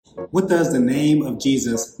What does the name of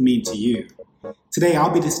Jesus mean to you? Today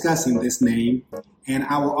I'll be discussing this name, and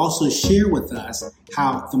I will also share with us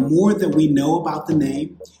how the more that we know about the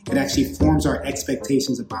name, it actually forms our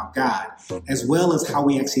expectations about God, as well as how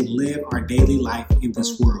we actually live our daily life in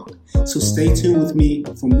this world. So stay tuned with me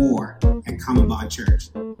for more at Common Bond Church.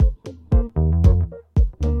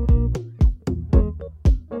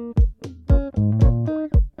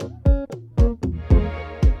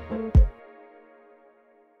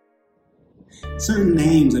 Certain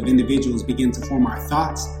names of individuals begin to form our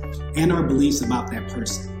thoughts and our beliefs about that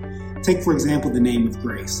person. Take, for example, the name of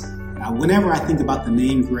Grace. Whenever I think about the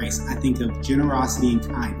name Grace, I think of generosity and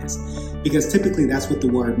kindness, because typically that's what the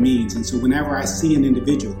word means. And so whenever I see an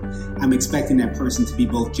individual, I'm expecting that person to be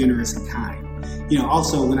both generous and kind.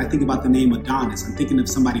 Also, when I think about the name Adonis, I'm thinking of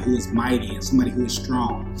somebody who is mighty and somebody who is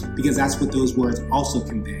strong, because that's what those words also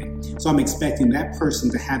convey. So I'm expecting that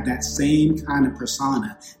person to have that same kind of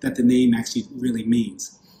persona that the name actually really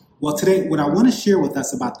means. Well, today, what I want to share with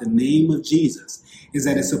us about the name of Jesus is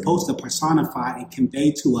that it's supposed to personify and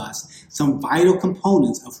convey to us some vital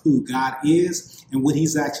components of who God is and what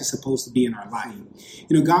he's actually supposed to be in our life.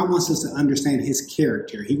 God wants us to understand his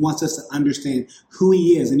character. He wants us to understand who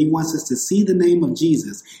he is, and he wants us to see the name of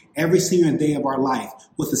Jesus every single day of our life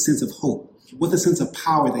with a sense of hope, with a sense of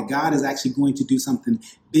power that God is actually going to do something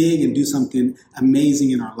big and do something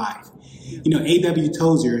amazing in our life. A.W.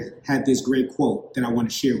 Tozer had this great quote that I want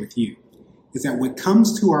to share with you, is that what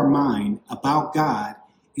comes to our mind about God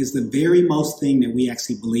is the very most thing that we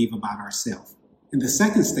actually believe about ourselves. And the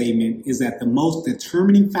second statement is that the most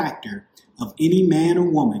determining factor of any man or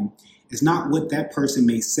woman is not what that person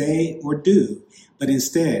may say or do, but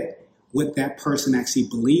instead what that person actually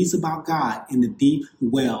believes about God in the deep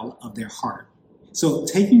well of their heart. So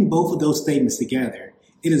taking both of those statements together,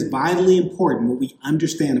 it is vitally important what we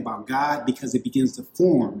understand about God, because it begins to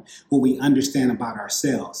form what we understand about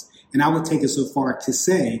ourselves. And I would take it so far to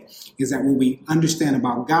say is that what we understand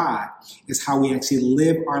about God is how we actually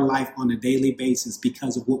live our life on a daily basis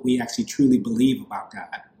because of what we actually truly believe about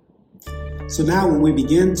God. So now when we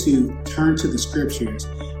begin to turn to the scriptures,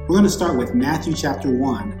 we're going to start with Matthew chapter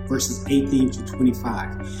 1, verses 18 to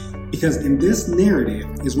 25, because in this narrative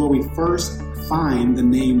is where we first find the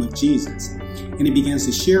name of Jesus. And he begins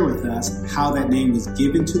to share with us how that name was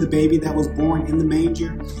given to the baby that was born in the manger.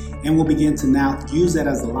 And we'll begin to now use that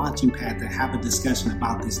as a launching pad to have a discussion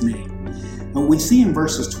about this name. But we see in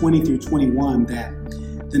verses 20 through 21 that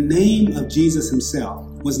the name of Jesus himself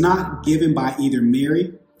was not given by either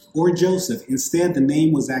Mary or Joseph. Instead, the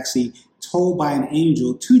name was actually told by an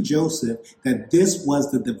angel to Joseph that this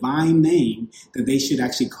was the divine name that they should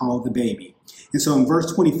actually call the baby. And so in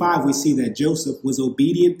verse 25, we see that Joseph was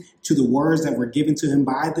obedient to the words that were given to him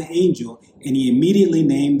by the angel, and he immediately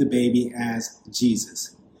named the baby as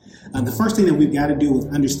Jesus. The first thing that we've got to do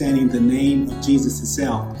with understanding the name of Jesus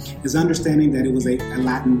itself is understanding that it was a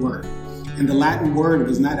Latin word. And the Latin word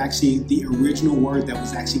was not actually the original word that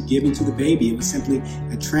was actually given to the baby. It was simply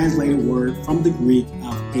a translated word from the Greek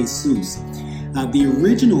of Jesus. The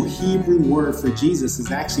original Hebrew word for Jesus is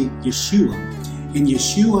actually Yeshua. And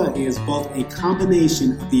Yeshua is both a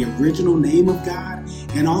combination of the original name of God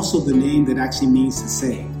and also the name that actually means to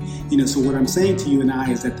save. So what I'm saying to you and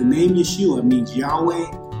I is that the name Yeshua means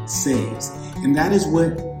Yahweh saves. And that is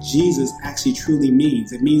what Jesus actually truly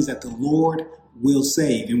means. It means that the Lord will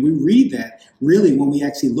save. And we read that really when we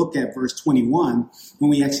actually look at verse 21,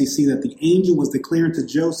 when we actually see that the angel was declaring to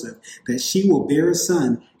Joseph that she will bear a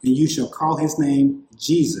son and you shall call his name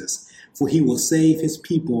Jesus, for he will save his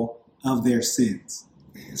people of their sins.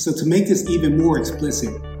 So to make this even more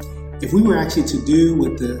explicit, if we were actually to do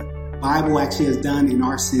what the Bible actually has done in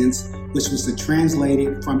our sense, which was to translate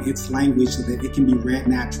it from its language so that it can be read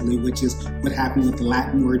naturally, which is what happened with the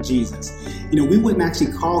Latin word Jesus. We wouldn't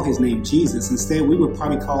actually call his name Jesus. Instead, we would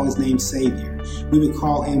probably call his name Savior. We would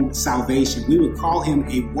call him salvation. We would call him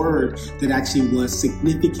a word that actually was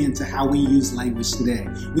significant to how we use language today.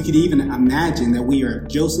 We could even imagine that we are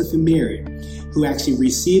Joseph and Mary, who actually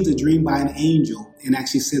received a dream by an angel and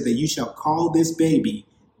actually said that you shall call this baby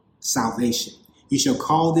salvation. You shall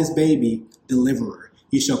call this baby deliverer.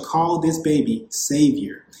 You shall call this baby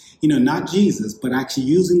Savior. Not Jesus, but actually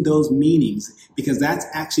using those meanings, because that's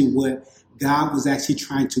actually what God was actually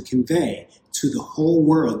trying to convey to the whole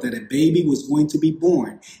world, that a baby was going to be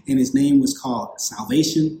born, and his name was called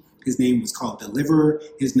salvation. His name was called deliverer.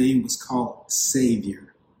 His name was called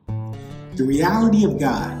Savior. The reality of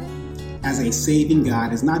God as a saving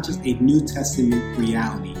God is not just a New Testament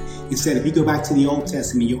reality. Instead, if you go back to the Old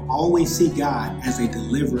Testament, you'll always see God as a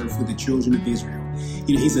deliverer for the children of Israel.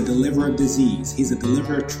 He's a deliverer of disease. He's a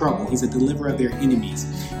deliverer of trouble. He's a deliverer of their enemies.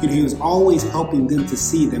 He was always helping them to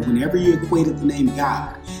see that whenever you equated the name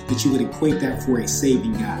God, that you would equate that for a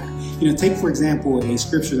saving God. Take, for example, a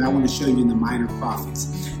scripture that I want to show you in the Minor Prophets.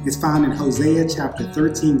 It's found in Hosea chapter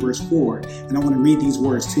 13, verse 4, and I want to read these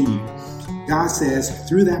words to you. God says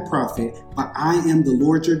through that prophet, "But I am the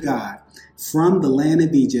Lord your God. From the land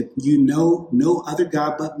of Egypt, you know no other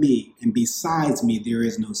God but me, and besides me there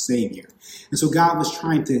is no Savior." And so God was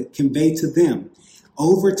trying to convey to them,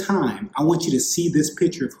 over time, I want you to see this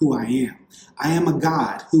picture of who I am. I am a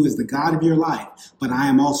God who is the God of your life, but I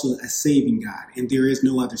am also a saving God, and there is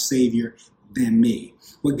no other Savior than me.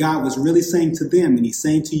 What God was really saying to them, and he's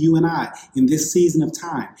saying to you and I in this season of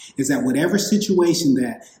time, is that whatever situation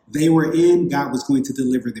that they were in, God was going to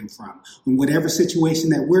deliver them from. And whatever situation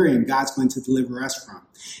that we're in, God's going to deliver us from.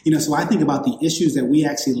 So I think about the issues that we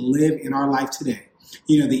actually live in our life today.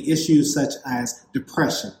 The issues such as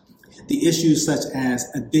depression, the issues such as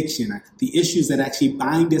addiction, the issues that actually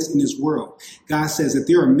bind us in this world. God says that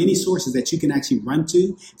there are many sources that you can actually run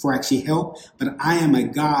to for actually help, but I am a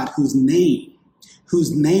God whose name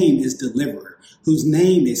is deliverer, whose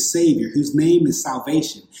name is savior, whose name is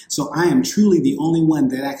salvation. So I am truly the only one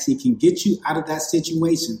that actually can get you out of that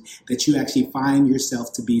situation that you actually find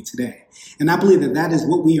yourself to be today. And I believe that that is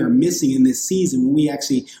what we are missing in this season when we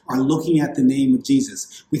actually are looking at the name of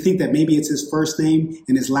Jesus. We think that maybe it's his first name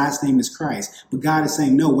and his last name is Christ. But God is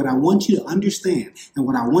saying, no, what I want you to understand and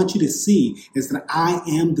what I want you to see is that I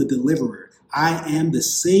am the deliverer. I am the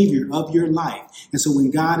savior of your life. And so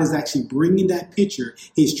when God is actually bringing that picture,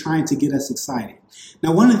 he's trying to get us excited.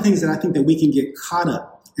 Now, one of the things that I think that we can get caught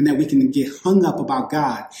up and that we can get hung up about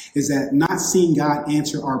God is that not seeing God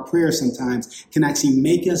answer our prayers sometimes can actually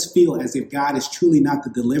make us feel as if God is truly not the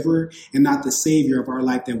deliverer and not the savior of our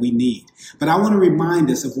life that we need. But I want to remind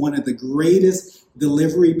us of one of the greatest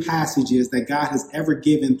delivery passages that God has ever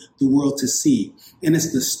given the world to see. And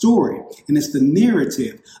it's the story and it's the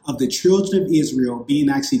narrative of the children of Israel being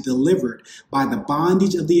actually delivered by the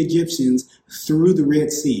bondage of the Egyptians through the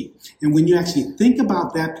Red Sea. And when you actually think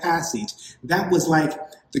about that passage, that was like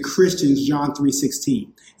the Christians, John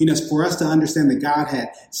 3:16. For us to understand that God had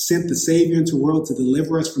sent the Savior into the world to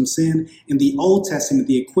deliver us from sin. In the Old Testament,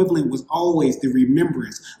 the equivalent was always the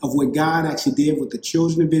remembrance of what God actually did with the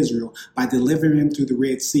children of Israel by delivering them through the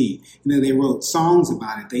Red Sea. They wrote songs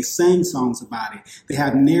about it. They sang songs about it. They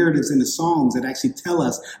have narratives in the Psalms that actually tell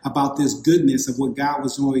us about this goodness of what God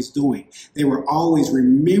was always doing. They were always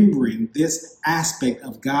remembering this aspect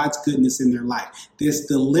of God's goodness in their life, this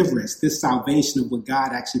deliverance, this salvation of what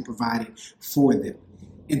God actually provided for them.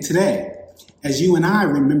 And today, as you and I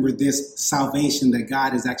remember this salvation that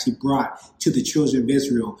God has actually brought to the children of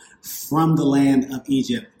Israel from the land of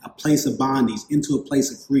Egypt, a place of bondage, into a place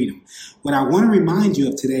of freedom, what I want to remind you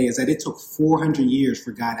of today is that it took 400 years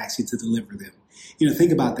for God actually to deliver them.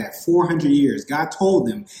 Think about that, 400 years. God told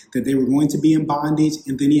them that they were going to be in bondage,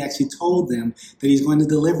 and then he actually told them that he's going to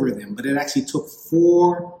deliver them. But it actually took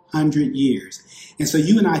 400 years. And so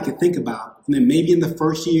you and I could think about, maybe in the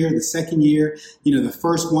first year, the second year, the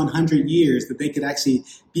first 100 years that they could actually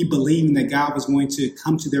be believing that God was going to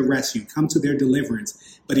come to their rescue, come to their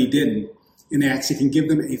deliverance, but he didn't. And it actually can give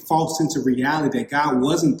them a false sense of reality that God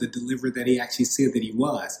wasn't the deliverer that he actually said that he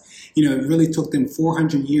was. It really took them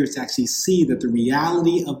 400 years to actually see that the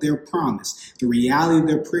reality of their promise, the reality of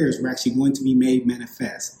their prayers were actually going to be made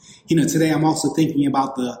manifest. Today I'm also thinking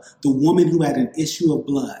about the woman who had an issue of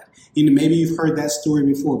blood. Maybe you've heard that story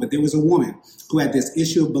before, but there was a woman who had this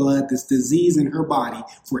issue of blood, this disease in her body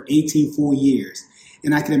for 18 full years.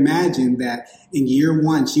 And I can imagine that in year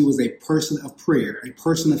one, she was a person of prayer, a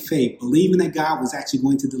person of faith, believing that God was actually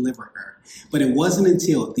going to deliver her. But it wasn't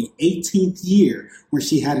until the 18th year where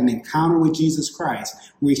she had an encounter with Jesus Christ,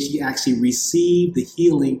 where she actually received the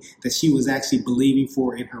healing that she was actually believing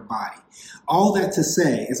for in her body. All that to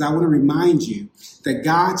say is I want to remind you that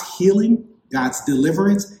God's healing, God's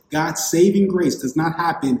deliverance, God's saving grace does not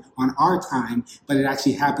happen on our time, but it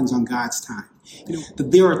actually happens on God's time.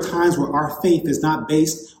 That there are times where our faith is not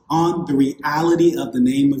based on the reality of the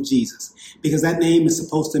name of Jesus, because that name is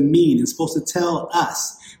supposed to mean and supposed to tell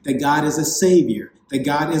us that God is a savior, that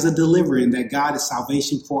God is a deliverer, and that God is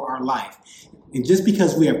salvation for our life. And just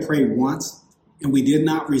because we have prayed once and we did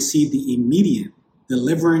not receive the immediate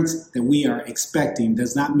deliverance that we are expecting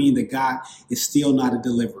does not mean that God is still not a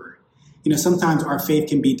deliverer. Sometimes our faith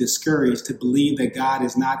can be discouraged to believe that God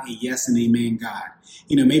is not a yes and amen God.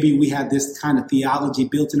 Maybe we have this kind of theology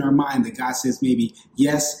built in our mind that God says maybe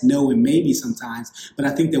yes, no, and maybe sometimes. But I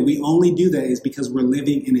think that we only do that is because we're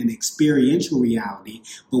living in an experiential reality,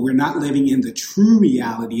 but we're not living in the true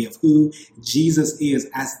reality of who Jesus is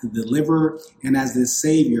as the deliverer and as the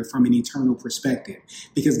savior from an eternal perspective.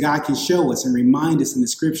 Because God can show us and remind us in the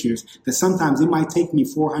scriptures that sometimes it might take me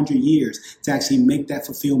 400 years to actually make that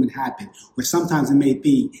fulfillment happen. Or sometimes it may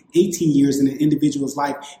be 18 years in an individual's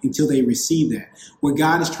life until they receive that. What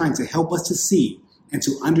God is trying to help us to see and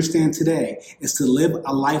to understand today is to live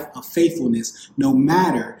a life of faithfulness no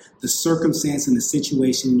matter the circumstance and the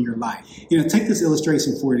situation in your life. Take this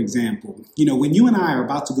illustration for an example. When you and I are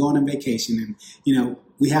about to go on a vacation and,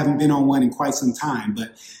 we haven't been on one in quite some time,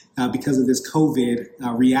 but because of this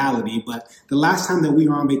COVID reality. But the last time that we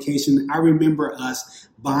were on vacation, I remember us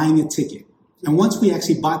buying a ticket. And once we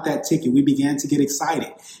actually bought that ticket, we began to get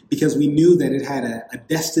excited because we knew that it had a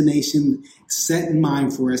destination set in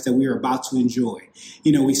mind for us that we were about to enjoy.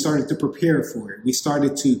 We started to prepare for it. We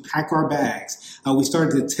started to pack our bags. We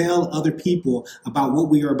started to tell other people about what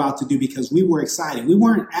we were about to do because we were excited. We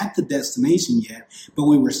weren't at the destination yet, but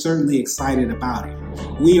we were certainly excited about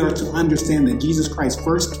it. We are to understand that Jesus Christ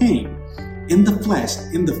first came in the flesh,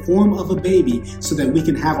 in the form of a baby, so that we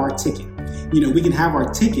can have our ticket. We can have our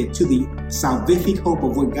ticket to the salvific hope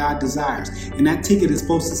of what God desires. And that ticket is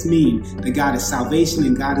supposed to mean that God is salvation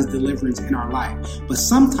and God is deliverance in our life. But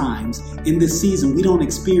sometimes in this season, we don't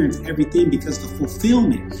experience everything because the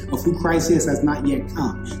fulfillment of who Christ is has not yet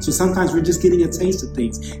come. So sometimes we're just getting a taste of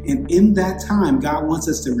things. And in that time, God wants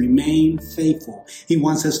us to remain faithful. He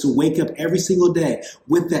wants us to wake up every single day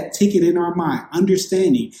with that ticket in our mind,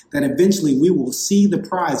 understanding that eventually we will see the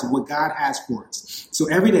prize of what God has for us. So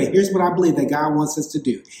every day, here's what I believe that God wants us to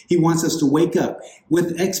do. He wants us to wake up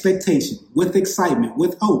with expectation, with excitement,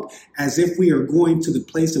 with hope, as if we are going to the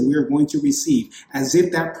place that we are going to receive, as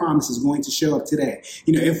if that promise is going to show up today.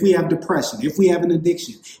 If we have depression, if we have an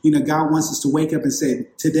addiction, God wants us to wake up and say,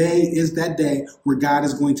 today is that day where God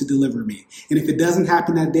is going to deliver me. And if it doesn't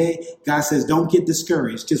happen that day, God says, don't get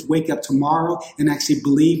discouraged. Just wake up tomorrow and actually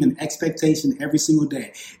believe in expectation every single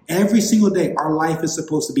day. Every single day, our life is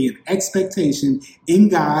supposed to be an expectation in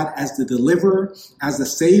God as the deliverer, as the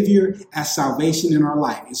savior, as salvation in our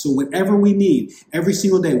life. And so whatever we need, every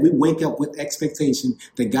single day, we wake up with expectation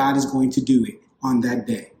that God is going to do it on that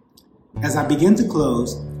day. As I begin to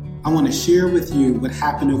close, I want to share with you what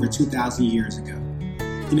happened over 2,000 years ago.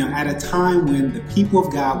 At a time when the people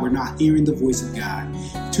of God were not hearing the voice of God,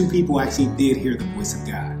 two people actually did hear the voice of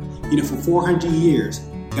God. For 400 years,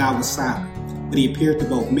 God was silent, but he appeared to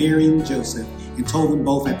both Mary and Joseph and told them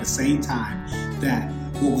both at the same time that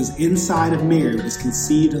what was inside of Mary was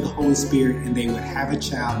conceived of the Holy Spirit, and they would have a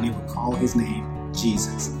child and they would call his name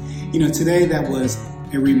Jesus. Today that was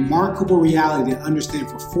a remarkable reality to understand.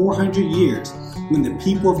 For 400 years, when the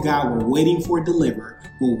people of God were waiting for a deliverer,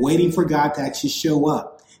 were waiting for God to actually show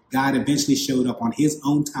up, God eventually showed up on his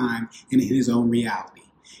own time and in his own reality.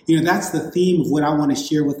 That's the theme of what I want to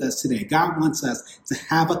share with us today. God wants us to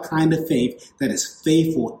have a kind of faith that is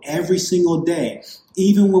faithful every single day,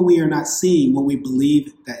 even when we are not seeing what we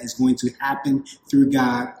believe that is going to happen through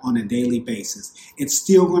God on a daily basis. It's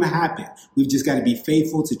still going to happen. We've just got to be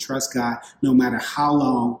faithful to trust God no matter how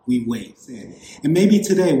long we wait. And maybe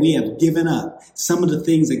today we have given up some of the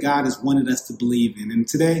things that God has wanted us to believe in. And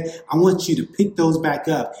today I want you to pick those back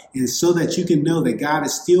up, and so that you can know that God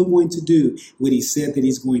is still going to do what he said that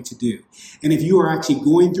he's going to do. And if you are actually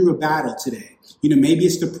going through a battle today, maybe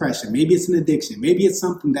it's depression, maybe it's an addiction, maybe it's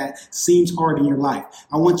something that seems hard in your life,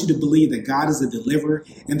 I want you to believe that God is a deliverer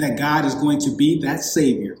and that God is going to be that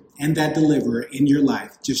savior and that deliverer in your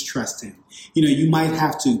life. Just trust him. You might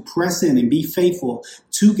have to press in and be faithful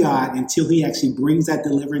to God until he actually brings that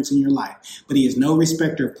deliverance in your life. But he is no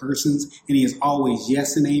respecter of persons, and he is always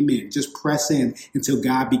yes and amen. Just press in until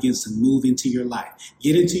God begins to move into your life.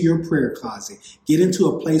 Get into your prayer closet. Get into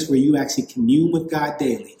a place where you actually commune with God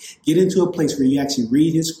daily. Get into a place where you actually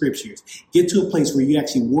read his scriptures. Get to a place where you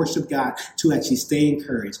actually worship God to actually stay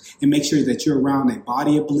encouraged, and make sure that you're around a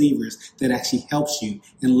body of believers that actually helps you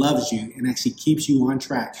and loves you and actually keeps you on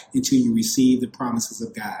track until you receive the promises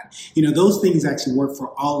of God. Those things actually work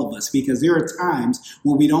for all of us, because there are times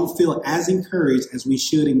where we don't feel as encouraged as we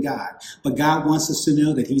should in God. But God wants us to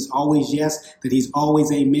know that he's always yes, that he's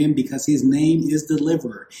always amen, because his name is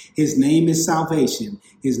deliverer. His name is salvation.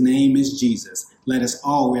 His name is Jesus. Let us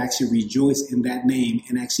all actually rejoice in that name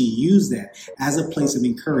and actually use that as a place of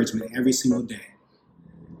encouragement every single day.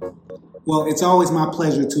 Well, it's always my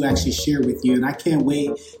pleasure to actually share with you, and I can't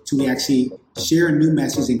wait till we actually share a new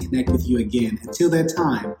message, and connect with you again. Until that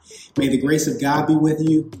time, may the grace of God be with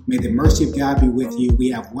you. May the mercy of God be with you. We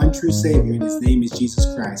have one true Savior, and his name is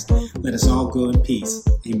Jesus Christ. Let us all go in peace.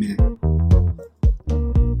 Amen.